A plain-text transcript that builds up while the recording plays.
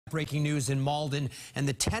Breaking news in Malden and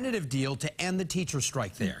the tentative deal to end the teacher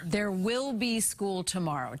strike there. There will be school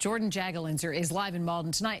tomorrow. Jordyn Jagolinzer is live in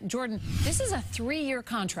Malden tonight. Jordyn, this is a 3-year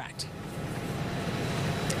contract.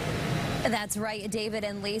 That's right, David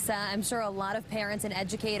and Lisa. I'm sure a lot of parents and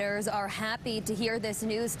educators are happy to hear this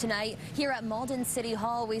news tonight. Here at Malden City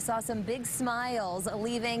Hall, we saw some big smiles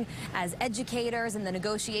leaving as educators and the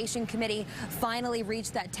negotiation committee finally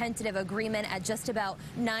reached that tentative agreement at just about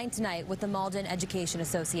 9 tonight with the Malden Education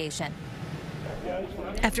Association.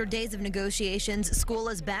 After days of negotiations, school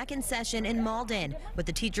is back in session in Malden, with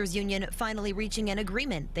the teachers union finally reaching an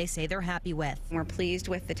agreement they say they're happy with. We're pleased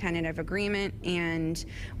with the tentative agreement and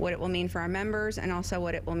what it will mean for our members and also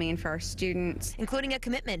what it will mean for our students. Including a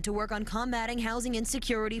commitment to work on combating housing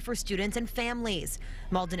insecurity for students and families.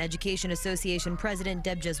 Malden Education Association President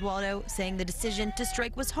Deb Gesualdo saying the decision to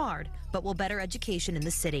strike was hard, but will better education in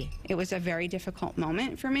the city. It was a very difficult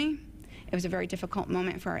moment for me. It was a very difficult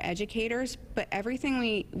moment for our educators, but everything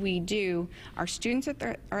we do, our students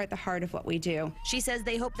are at the heart of what we do. She says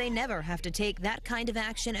they hope they never have to take that kind of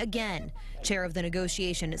action again. Chair of the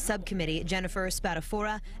negotiation subcommittee, Jennifer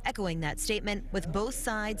Spadafora, echoing that statement with both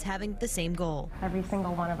sides having the same goal. Every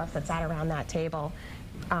single one of us that sat around that table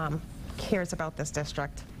cares about this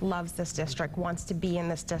district, loves this district, wants to be in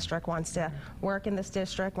this district, wants to work in this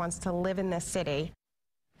district, wants to live in this city.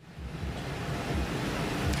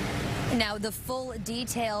 Now, the full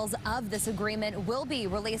details of this agreement will be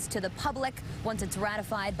released to the public once it's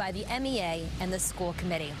ratified by the MEA and the school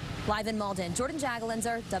committee. Live in Malden, Jordyn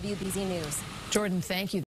Jagolinzer, WBZ News. Jordyn, thank you.